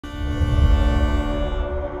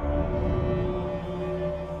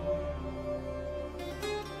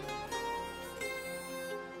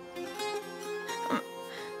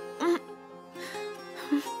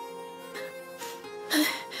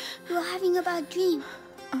bad dream.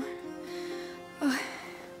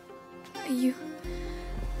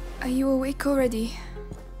 Are you awake already?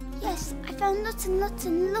 Yes, I found lots and lots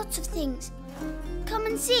and lots of things. Come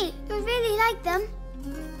and see, you'll really like them.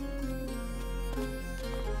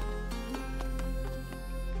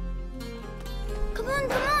 Come on,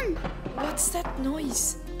 come on! What's that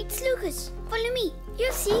noise? It's Lucas. Follow me,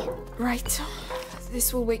 you'll see. Right.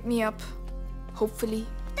 This will wake me up. Hopefully.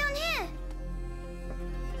 Down here.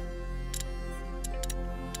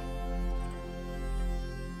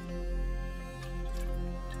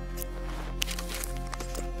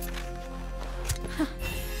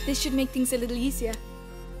 This should make things a little easier.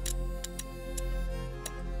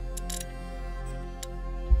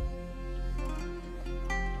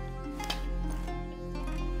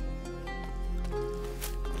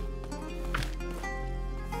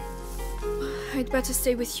 I'd better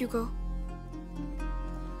stay with Hugo.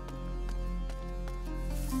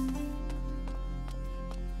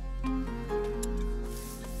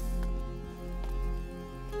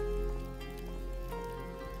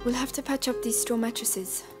 We'll have to patch up these straw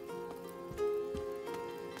mattresses.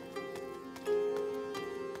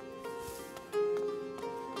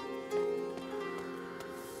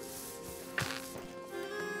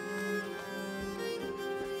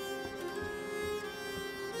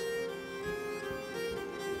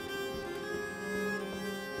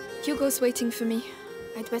 Hugo's waiting for me.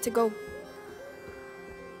 I'd better go.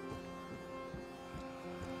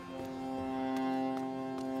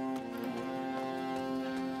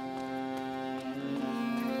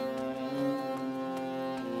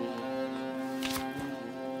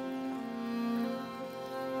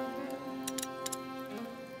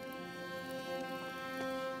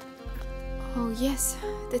 Oh yes,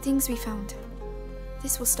 the things we found.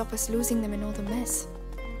 This will stop us losing them in all the mess.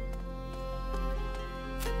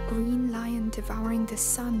 Green lion devouring the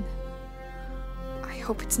sun. I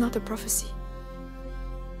hope it's not a prophecy.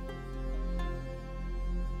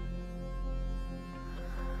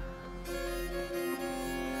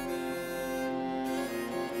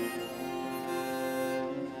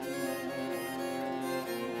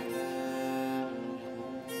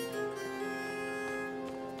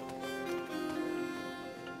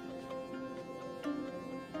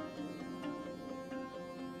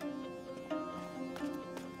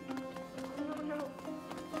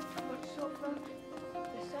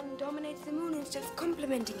 Dominates the moon instead of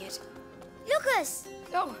complementing it. Lucas!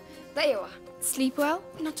 Oh, there you are. Sleep well?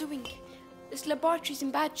 Not a wink. This laboratory's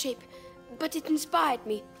in bad shape, but it inspired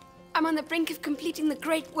me. I'm on the brink of completing the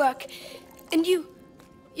great work. And you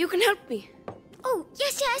can help me. Oh,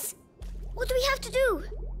 yes, yes. What do we have to do?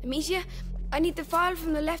 Amicia, I need the file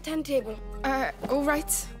from the left-hand table. All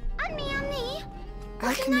right. And me.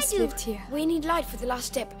 What can I Alchemist do? lived here. We need light for the last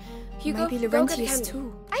step. Hugo, Maybe go get a Laurentius candle.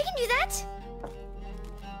 too. I can do that.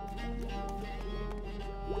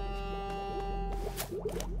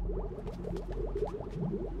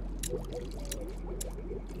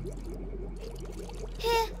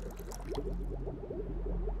 Here.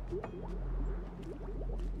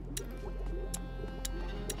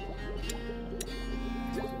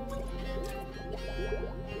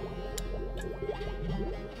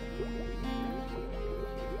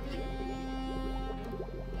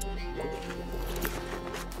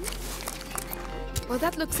 Well,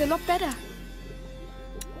 that looks a lot better.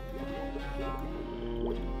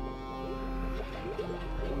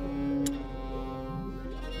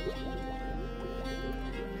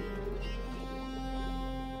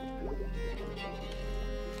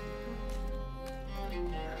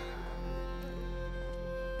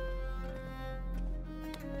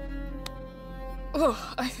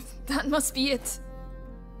 Oh, that must be it.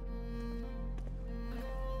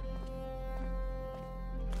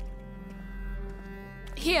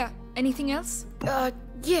 Here, anything else?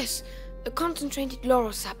 Yes. A concentrated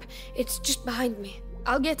laurel sap. It's just behind me.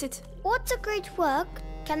 I'll get it. What's a great work?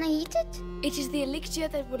 Can I eat it? It is the elixir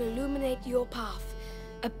that will illuminate your path.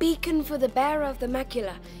 A beacon for the bearer of the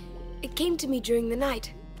macula. It came to me during the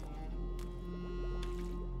night.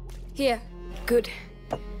 Here. Good.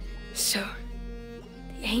 So,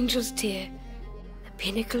 the angel's tear, the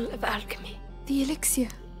pinnacle of alchemy. The elixir.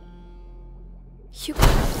 Hugo.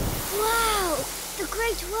 Wow! The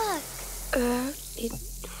great work! It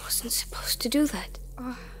wasn't supposed to do that.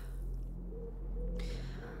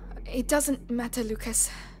 It doesn't matter,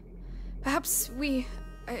 Lucas. Perhaps we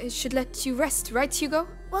should let you rest, right, Hugo?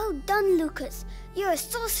 Well done, Lucas. You're a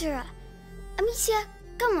sorcerer. Amicia,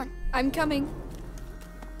 come on. I'm coming.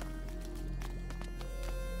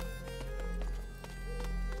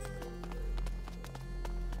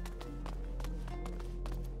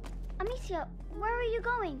 Amicia, where are you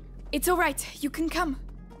going? It's all right. You can come.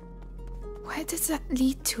 Where does that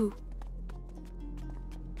lead to?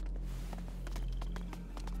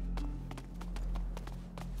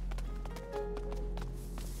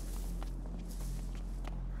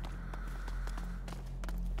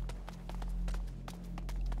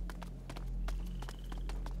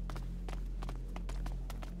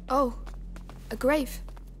 Oh, a grave.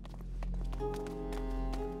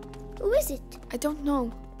 Who is it? I don't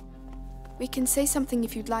know. We can say something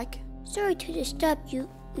if you'd like. Sorry to disturb you.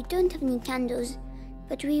 We don't have any candles,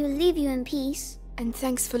 but we will leave you in peace. And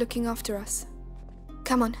thanks for looking after us.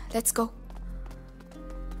 Come on, let's go.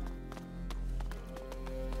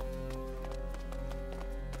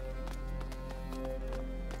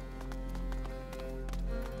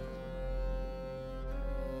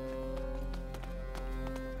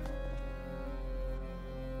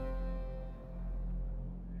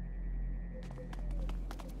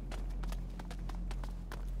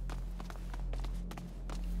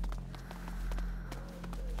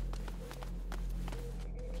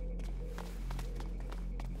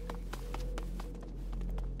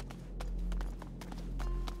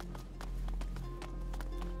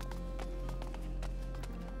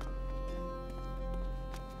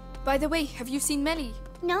 By the way, have you seen Melly?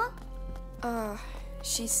 No?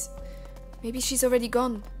 Maybe she's already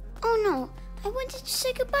gone. Oh no, I wanted to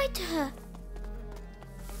say goodbye to her.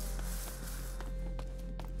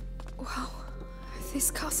 Wow, this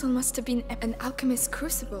castle must have been an alchemist's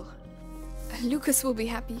crucible. Lucas will be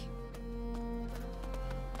happy.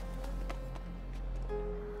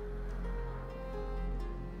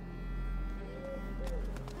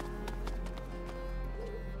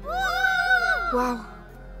 Whoa! Wow.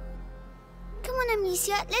 Come on,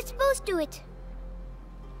 Amicia, let's both do it.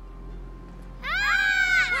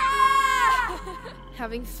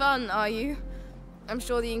 Having fun, are you? I'm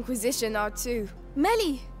sure the Inquisition are too.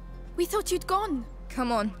 Melly! We thought you'd gone.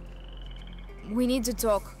 Come on. We need to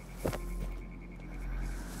talk.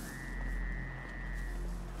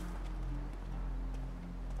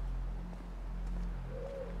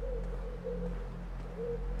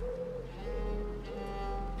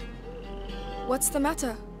 What's the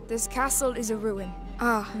matter? This castle is a ruin.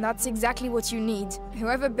 Ah, And that's exactly what you need.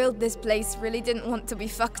 Whoever built this place really didn't want to be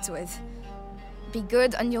fucked with. Be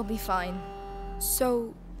good and you'll be fine.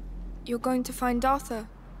 so you're going to find Arthur?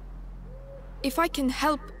 If I can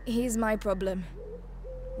help... He's my problem.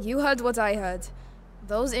 You heard what I heard.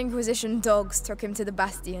 Those Inquisition dogs took him to the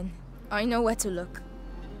Bastion. I know where to look.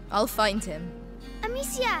 I'll find him.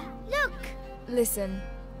 Amicia, look! Listen,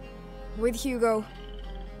 with Hugo,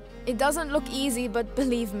 it doesn't look easy, but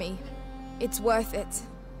believe me, it's worth it.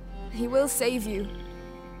 He will save you.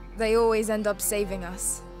 They always end up saving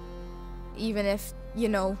us. Even if, you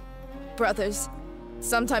know, brothers,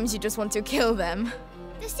 sometimes you just want to kill them.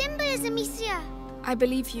 The symbol is Amicia. I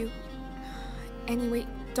believe you. Anyway,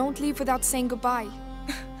 don't leave without saying goodbye.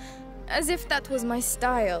 As if that was my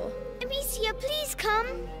style. Amicia, please come.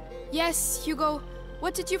 Yes, Hugo.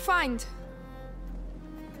 What did you find?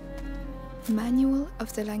 Manual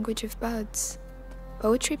of the Language of Birds.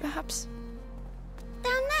 Poetry, perhaps?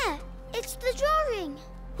 Down there. It's the drawing.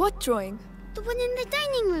 What drawing? The one in the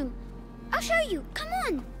dining room. I'll show you. Come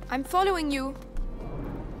on. I'm following you.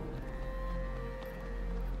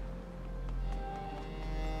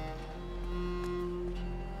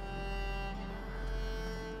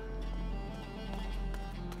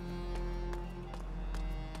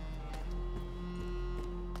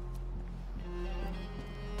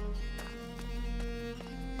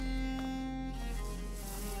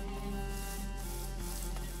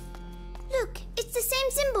 Look, it's the same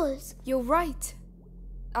symbols. You're right.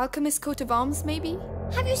 Alchemist's coat of arms, maybe?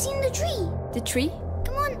 Have you seen the tree? The tree?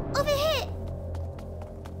 Come on, over here.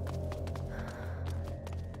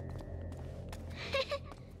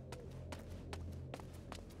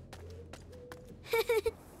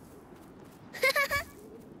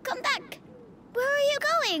 Come back. Where are you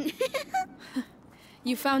going?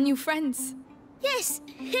 You found new friends. Yes.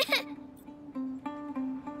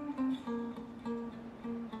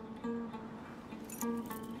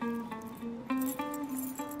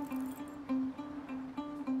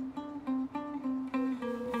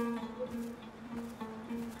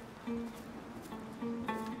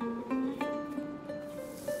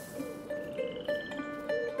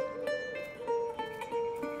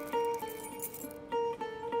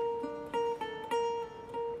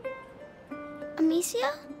 Amicia?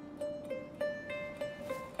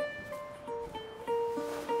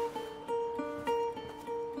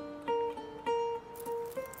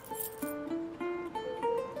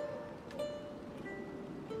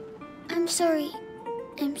 I'm sorry.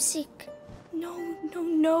 I'm sick. No, No,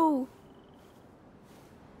 no.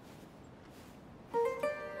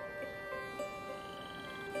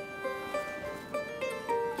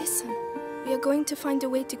 Listen, we are going to find a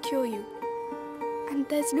way to cure you. And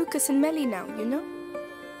there's Lucas and Melly now, you know?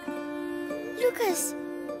 Lucas,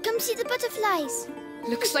 come see the butterflies.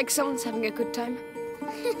 Looks like someone's having a good time.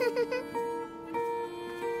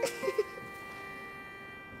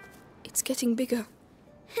 It's getting bigger.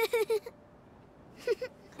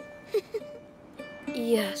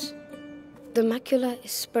 Yes. The macula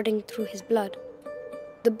is spreading through his blood.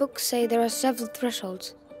 The books say there are several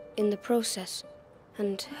thresholds in the process,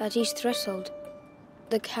 and at each threshold,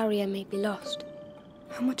 the carrier may be lost.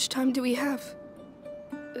 How much time do we have?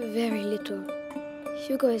 Very little.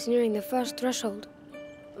 Hugo is nearing the first threshold.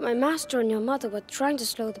 My master and your mother were trying to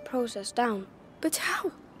slow the process down. But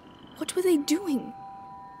how? What were they doing?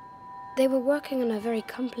 They were working on a very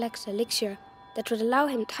complex elixir that would allow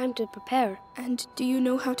him time to prepare. And do you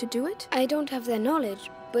know how to do it? I don't have their knowledge,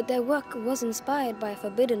 but their work was inspired by a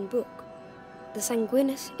forbidden book, the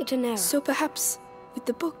Sanguinis Itinera. So perhaps with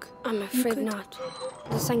the book? I'm afraid not.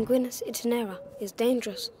 The Sanguinis Itinera is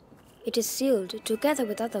dangerous. It is sealed together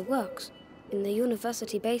with other works in the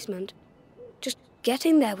university basement. Just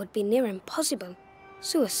getting there would be near impossible.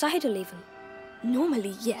 Suicidal even.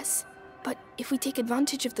 Normally, yes. But if we take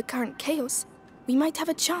advantage of the current chaos, we might have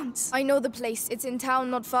a chance. I know the place. It's in town,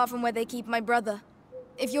 not far from where they keep my brother.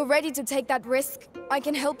 If you're ready to take that risk, I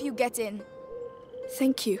can help you get in.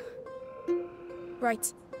 Thank you.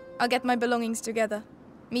 Right. I'll get my belongings together.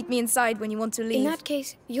 Meet me inside when you want to leave. In that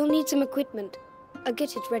case, you'll need some equipment. I'll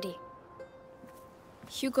get it ready.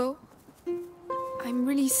 Hugo, I'm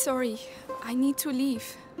really sorry. I need to leave.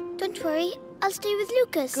 Don't worry, I'll stay with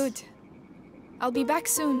Lucas. Good. I'll be back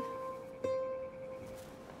soon.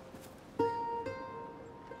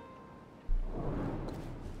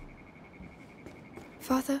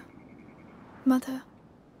 Father, Mother,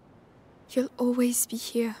 you'll always be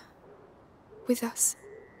here with us.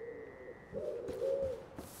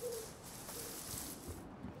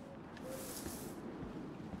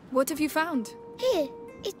 What have you found? Here,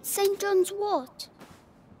 it's St. John's wort.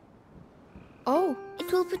 Oh,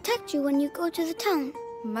 It will protect you when you go to the town.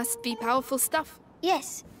 must be powerful stuff.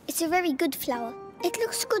 Yes, it's a very good flower. It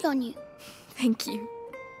looks good on you. Thank you.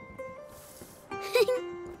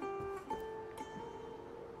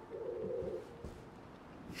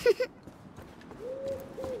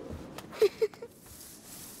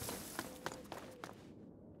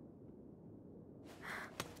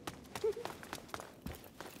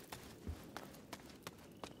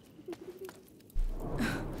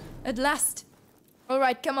 At last. All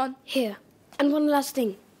right, come on. Here. And one last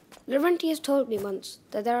thing. Laurentius told me once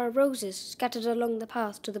that there are roses scattered along the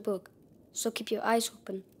path to the book. So keep your eyes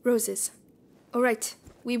open. Roses. All right,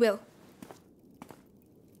 we will.